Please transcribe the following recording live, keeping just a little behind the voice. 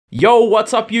Yo,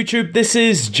 what's up YouTube? This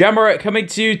is JamMerit coming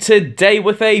to you today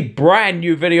with a brand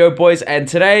new video, boys, and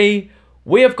today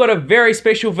we have got a very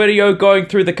special video going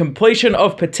through the completion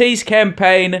of PETIT's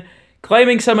campaign,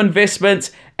 claiming some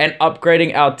investments, and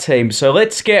upgrading our team. So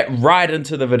let's get right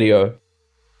into the video.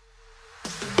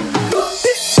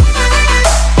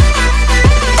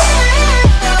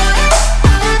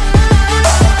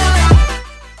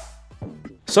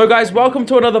 So guys, welcome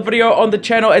to another video on the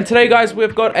channel, and today guys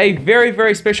we've got a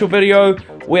very special video.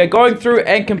 We are going through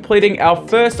and completing our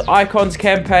first Icons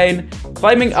campaign,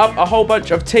 claiming up a whole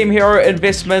bunch of team hero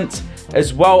investments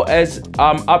as well as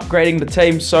upgrading the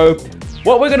team. So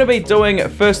what we're going to be doing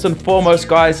first and foremost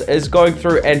guys is going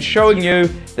through and showing you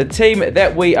the team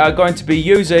that we are going to be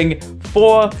using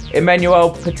for Emmanuel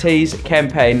PETIT's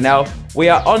campaign. Now we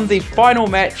are on the final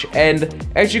match, and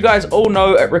as you guys all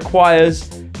know, it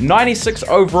requires 96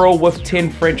 overall with 10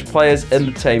 French players in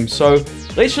the team. So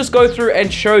let's just go through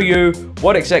and show you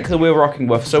what exactly we're rocking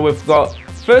with. So we've got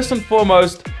first and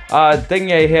foremost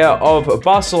Digne here of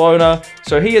Barcelona.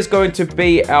 So he is going to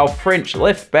be our French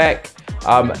left back.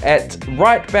 At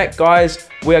right back guys,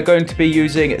 we are going to be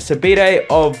using Sabide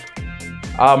of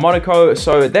Monaco.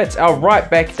 So that's our right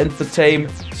back into the team.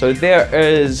 So there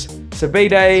is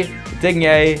Sabide,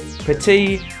 Digne,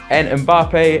 PETIT, and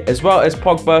Mbappe, as well as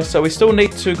Pogba. So we still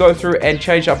need to go through and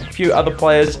change up a few other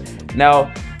players.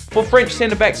 Now, for French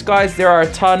centre-backs, guys, there are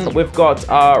a ton. We've got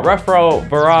Raphael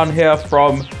Varane here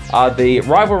from the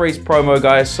Rivalries promo,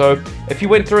 guys. So if you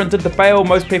went through and did the Bale,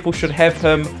 most people should have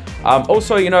him.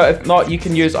 Also, you know, if not, you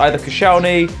can use either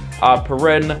Koscielny,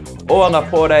 Perrin, or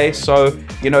Laporte. So,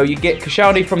 you know, you get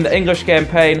Koscielny from the English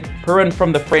campaign, Perrin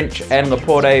from the French, and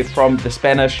Laporte from the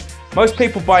Spanish. Most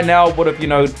people by now would have, you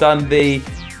know, done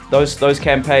those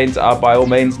campaigns by all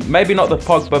means. Maybe not the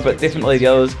Pogba, but definitely the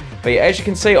others. But yeah, as you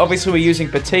can see, obviously we're using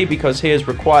PETIT because he is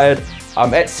required.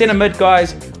 At centre mid,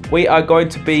 guys, we are going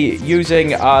to be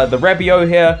using the Rabiot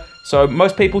here. So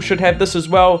most people should have this as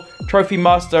well. Trophy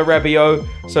Master Rabiot.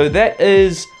 So that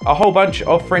is a whole bunch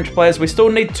of French players. We still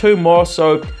need two more,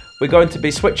 so we're going to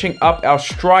be switching up our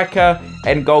striker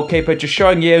and goalkeeper, just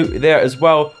showing you there as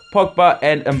well. Pogba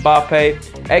and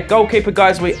Mbappe. At goalkeeper,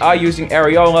 guys, we are using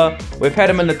Areola. We've had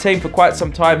him in the team for quite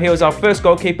some time. He was our first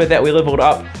goalkeeper that we leveled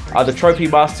up, the Trophy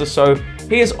Master. So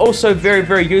he is also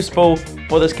very useful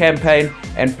for this campaign.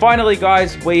 And finally,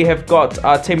 guys, we have got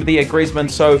our Team of the Year Griezmann.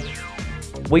 So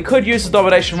we could use the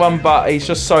Domination one, but he's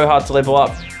just so hard to level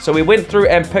up. So we went through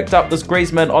and picked up this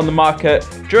Griezmann on the market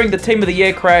during the Team of the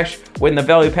Year crash when the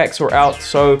value packs were out.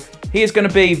 So he is going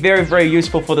to be very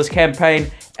useful for this campaign,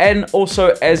 and also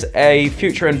as a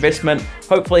future investment.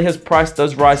 Hopefully his price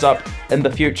does rise up in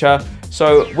the future.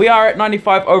 So we are at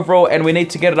 95 overall, and we need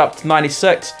to get it up to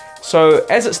 96. So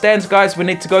as it stands, guys, we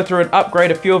need to go through and upgrade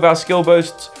a few of our skill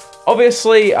boosts.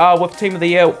 Obviously, with Team of the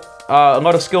Year, a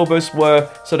lot of skill boosts were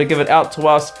sort of given out to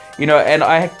us, you know, and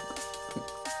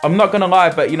I'm not gonna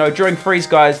lie, but you know, during Freeze,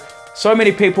 guys, so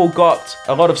many people got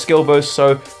a lot of skill boosts.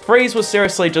 So Freeze was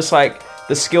seriously just like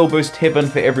the skill boost heaven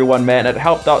for everyone, man. It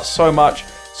helped out so much.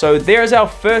 So there's our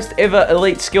first ever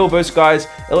elite skill boost, guys.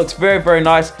 It looks very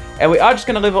nice, and we are just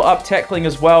going to level up tackling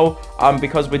as well,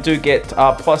 because we do get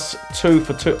 +2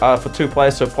 for two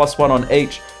players, so +1 on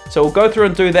each. So we'll go through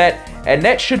and do that, and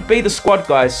that should be the squad,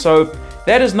 guys. So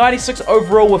that is 96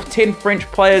 overall with 10 French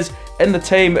players in the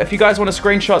team. If you guys want to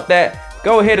screenshot that,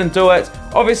 go ahead and do it.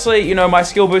 Obviously, you know, my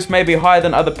skill boost may be higher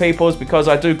than other people's because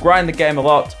I do grind the game a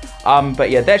lot. But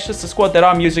yeah, that's just the squad that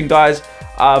I'm using, guys.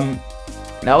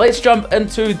 Now let's jump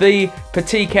into the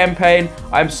PETIT campaign.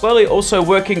 I'm slowly also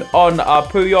working on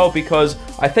Puyol because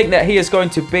I think that he is going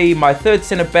to be my third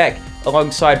centre back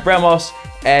alongside Ramos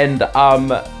and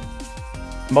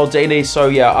Maldini. So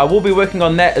yeah, I will be working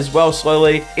on that as well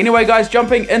slowly. Anyway guys,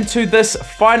 jumping into this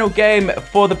final game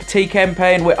for the PETIT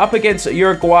campaign, we're up against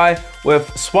Uruguay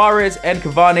with Suarez and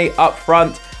Cavani up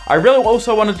front. I really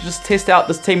also wanted to just test out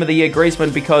this Team of the Year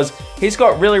Griezmann because he's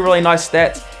got really nice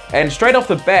stats. And straight off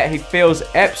the bat, he feels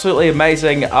absolutely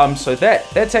amazing. So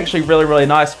that's actually really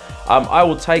nice. I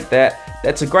will take that.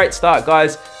 That's a great start,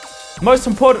 guys. Most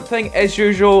important thing, as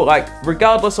usual, like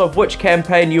regardless of which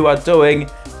campaign you are doing,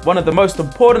 one of the most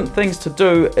important things to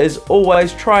do is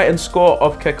always try and score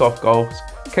off kickoff goals.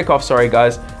 Kickoff, sorry,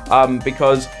 guys.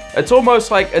 Because it's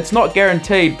almost like it's not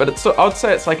guaranteed, but I'd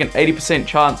say it's like an 80%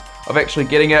 chance of actually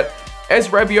getting it. As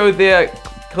Rabiot there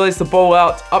clears the ball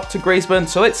out up to Griezmann.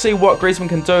 So let's see what Griezmann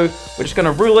can do. We're just going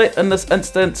to roulette in this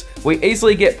instance. We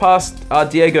easily get past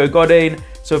Diego Godin.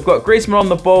 So we've got Griezmann on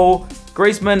the ball.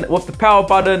 Griezmann with the power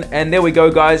button. And there we go,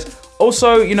 guys.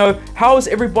 Also, you know, how is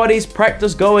everybody's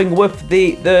practice going with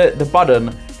the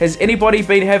button? Has anybody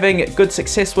been having good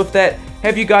success with that?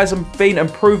 Have you guys been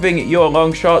improving your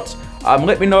long shots?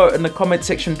 Let me know in the comment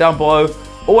section down below.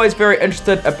 Always very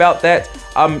interested about that.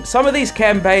 Some of these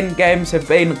campaign games have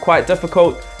been quite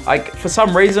difficult. Like, for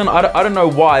some reason, I don't know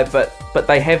why, but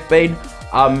they have been.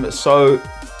 So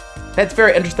that's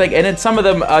very interesting. And then some of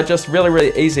them are just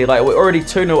really easy. Like, we're already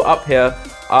 2-0 up here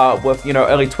with, you know,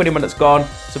 only 20 minutes gone.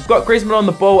 So we've got Griezmann on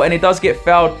the ball, and he does get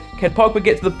fouled. Can Pogba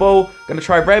get to the ball? Gonna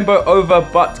try Rambo over,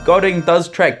 but Godding does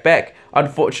track back,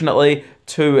 unfortunately,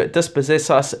 to dispossess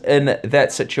us in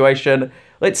that situation.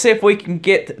 Let's see if we can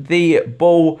get the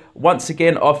ball once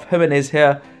again off Jimenez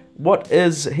here. What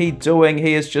is he doing?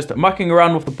 He is just mucking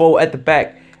around with the ball at the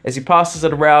back as he passes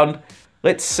it around.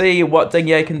 Let's see what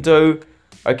Digne can do.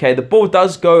 Okay, the ball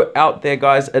does go out there,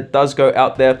 guys. It does go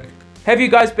out there. Have you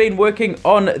guys been working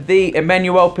on the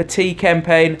Emmanuel PETIT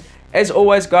campaign? As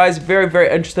always, guys, very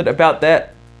interested about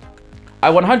that. I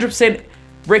 100%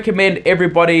 recommend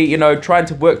everybody, you know, trying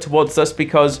to work towards this,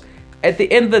 because at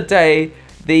the end of the day,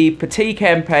 the PETIT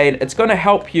campaign, it's going to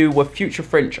help you with future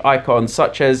French icons,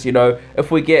 such as, you know,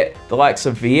 if we get the likes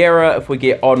of Vieira, if we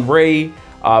get Henry,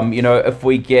 you know, if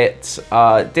we get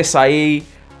Desailly,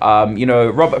 you know,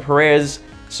 Robert Perez.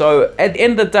 So at the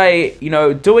end of the day, you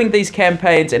know, doing these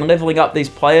campaigns and leveling up these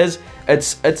players,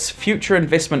 it's future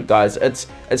investment, guys.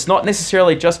 It's not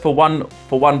necessarily just for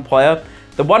one player.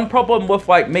 The one problem with,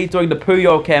 like, me doing the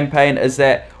Puyol campaign is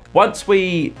that once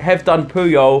we have done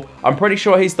Puyol, I'm pretty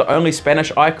sure he's the only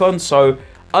Spanish icon. So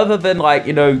other than, like,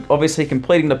 you know, obviously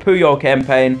completing the Puyol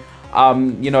campaign,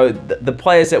 you know, the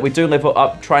players that we do level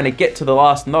up trying to get to the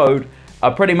last node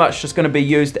are pretty much just going to be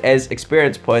used as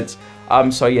experience points.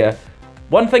 So yeah.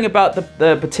 One thing about the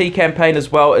PETIT campaign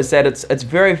as well is that it's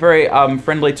very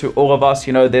friendly to all of us.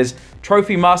 You know, there's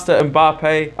Trophy Master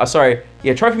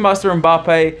Mbappe. Trophy Master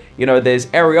Mbappe. You know, there's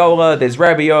Areola, there's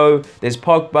Rabiot, there's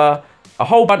Pogba. A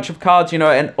whole bunch of cards, you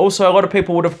know, and also a lot of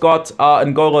people would have got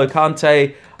N'Golo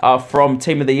Kante from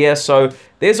Team of the Year. So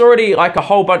there's already like a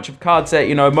whole bunch of cards that,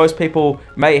 you know, most people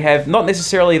may have. Not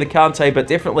necessarily the Kante, but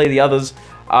definitely the others.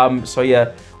 So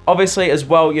yeah, obviously as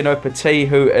well, you know, PETIT,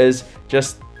 who is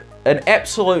just an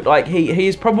absolute, like,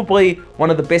 he's probably one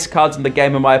of the best cards in the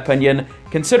game, in my opinion,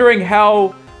 considering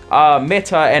how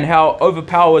meta and how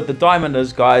overpowered the diamond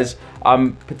is, guys.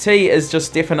 PETIT is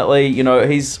just definitely, you know,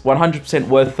 he's 100%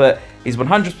 worth it. He's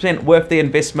 100% worth the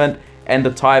investment and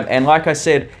the time, and like I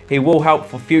said, he will help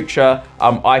for future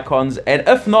icons. And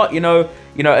if not, you know,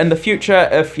 in the future,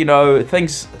 if, you know,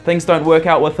 things don't work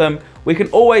out with him, we can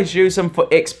always use him for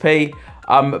XP.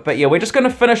 But yeah, we're just going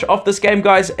to finish off this game,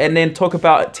 guys, and then talk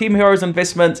about Team Heroes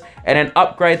investments and then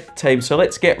upgrade the team. So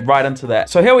let's get right into that.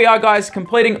 So here we are, guys,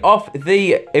 completing off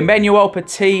the Emmanuel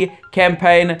PETIT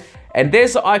campaign. And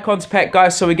there's the icons pack,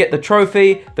 guys. So we get the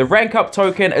trophy, the rank up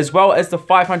token, as well as the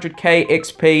 500k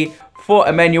XP for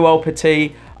Emmanuel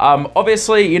PETIT.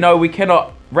 Obviously, you know, we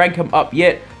cannot rank him up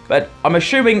yet, but I'm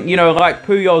assuming, you know, like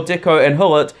Puyol, Deco, and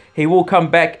Hullet, he will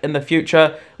come back in the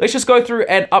future. Let's just go through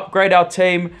and upgrade our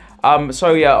team.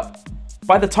 So yeah,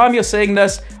 by the time you're seeing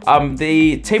this,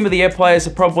 the Team of the Year players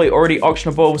are probably already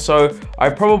auctionable, so I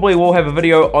probably will have a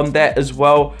video on that as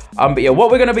well. But yeah,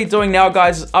 what we're going to be doing now,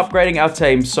 guys, is upgrading our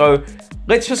team. So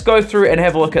let's just go through and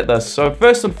have a look at this. So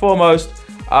first and foremost,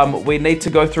 we need to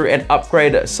go through and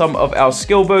upgrade some of our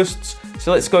skill boosts.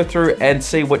 So let's go through and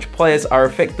see which players are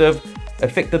affected.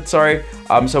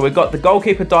 So we've got the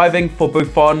goalkeeper diving for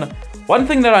Buffon. One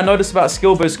thing that I noticed about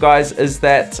skill boost, guys, is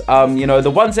that, you know,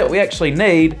 the ones that we actually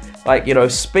need, like, you know,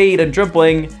 speed and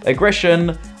dribbling,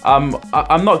 aggression,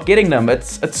 I'm not getting them.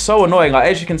 It's so annoying. Like,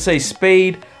 as you can see,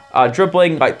 speed,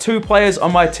 dribbling, like 2 players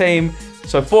on my team,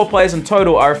 so 4 players in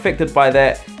total are affected by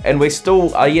that, and we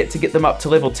still are yet to get them up to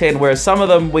level 10, whereas some of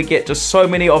them, we get just so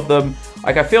many of them.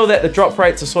 Like, I feel that the drop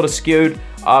rates are sort of skewed.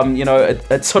 You know,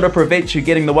 it sort of prevents you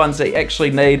getting the ones that you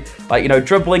actually need, like, you know,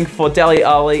 dribbling for Dele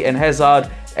Alli and Hazard,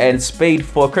 and speed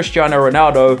for Cristiano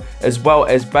Ronaldo as well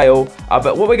as Bale.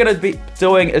 But what we're going to be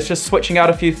doing is just switching out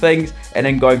a few things and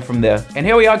then going from there. And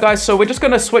here we are, guys. So we're just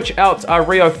going to switch out our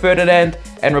Rio Ferdinand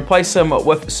and replace him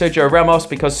with Sergio Ramos,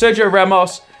 because Sergio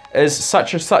Ramos is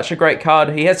such a great card.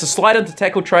 He has the slide into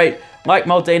tackle trait like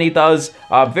Maldini does.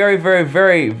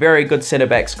 Very good center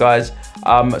backs, guys.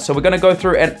 So we're going to go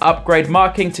through and upgrade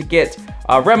marking to get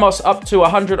Ramos up to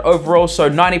 100 overall, so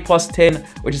 90 plus 10,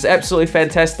 which is absolutely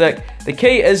fantastic. The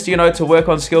key is, you know, to work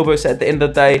on skill boost. At the end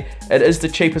of the day, it is the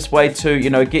cheapest way to, you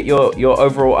know, get your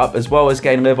overall up as well as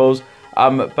gain levels.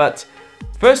 But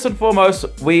first and foremost,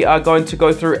 we are going to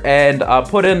go through and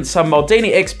put in some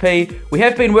Maldini XP. We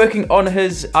have been working on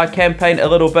his campaign a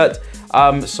little bit,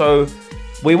 so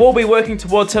We will be working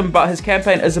towards him, but his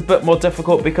campaign is a bit more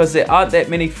difficult because there aren't that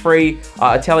many free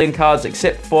Italian cards,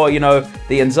 except for, you know,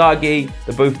 the Inzaghi,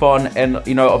 the Buffon, and,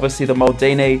 you know, obviously the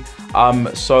Maldini.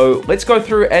 So let's go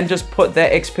through and just put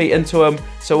that XP into him.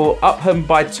 So we'll up him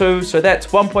by 2. So that's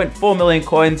 1.4 million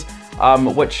coins,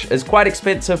 which is quite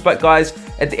expensive. But guys,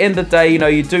 at the end of the day, you know,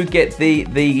 you do get the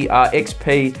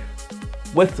XP.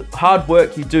 With hard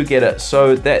work, you do get it.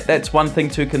 So that's one thing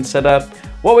to consider.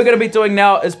 What we're going to be doing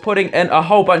now is putting in a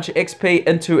whole bunch of XP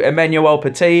into Emmanuel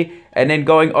Petit, and then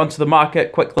going onto the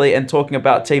market quickly and talking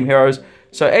about team heroes.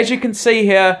 So as you can see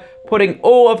here, putting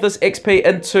all of this XP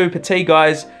into Petit,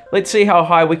 guys. Let's see how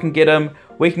high we can get him.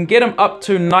 We can get him up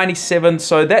to 97,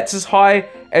 so that's as high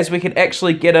as we can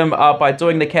actually get him by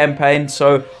doing the campaign.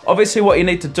 So obviously what you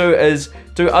need to do is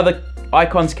do other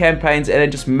icons campaigns and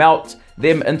then just melt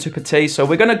them into Petit. So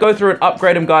we're going to go through and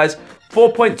upgrade him, guys.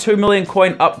 4.2 million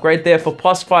coin upgrade there for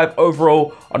 +5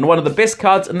 overall on one of the best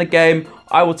cards in the game.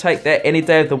 I will take that any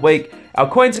day of the week. Our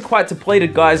coins are quite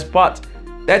depleted, guys, but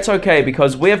that's okay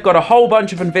because we have got a whole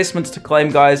bunch of investments to claim,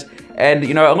 guys. And,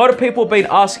 you know, a lot of people have been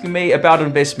asking me about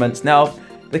investments. Now,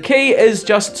 the key is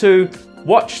just to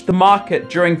watch the market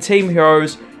during Team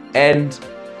Heroes and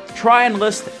try and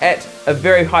list at a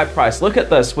very high price. Look at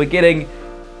this. We're getting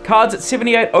cards at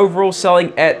 78 overall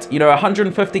selling at, you know,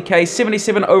 150k,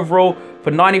 77 overall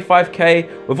for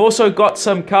 95k. We've also got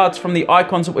some cards from the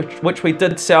icons which we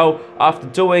did sell after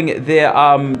doing their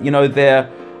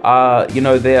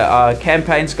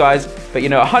campaigns, guys. But, you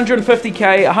know,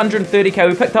 150k, 130k.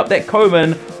 We picked up that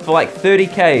Coman for like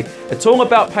 30k. It's all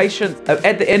about patience.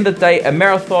 At the end of the day, a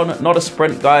marathon, not a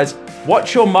sprint, guys.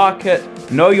 Watch your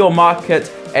market, know your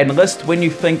market, and list when you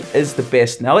think is the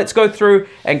best. Now let's go through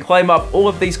and claim up all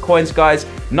of these coins, guys.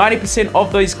 90%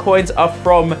 of these coins are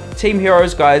from Team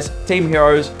Heroes, guys. Team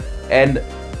Heroes. And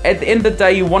at the end of the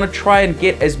day, you want to try and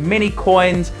get as many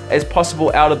coins as possible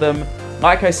out of them.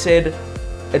 Like I said,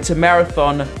 it's a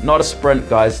marathon, not a sprint,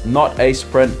 guys. Not a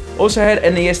sprint. Also had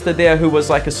Iniesta there, who was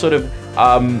like a sort of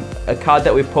a card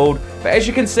that we pulled. But as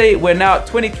you can see, we're now at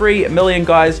 23 million,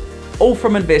 guys. All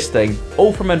from investing.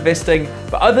 All from investing.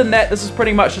 But other than that, this is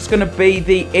pretty much just going to be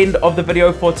the end of the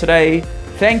video for today.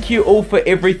 Thank you all for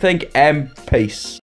everything, and peace.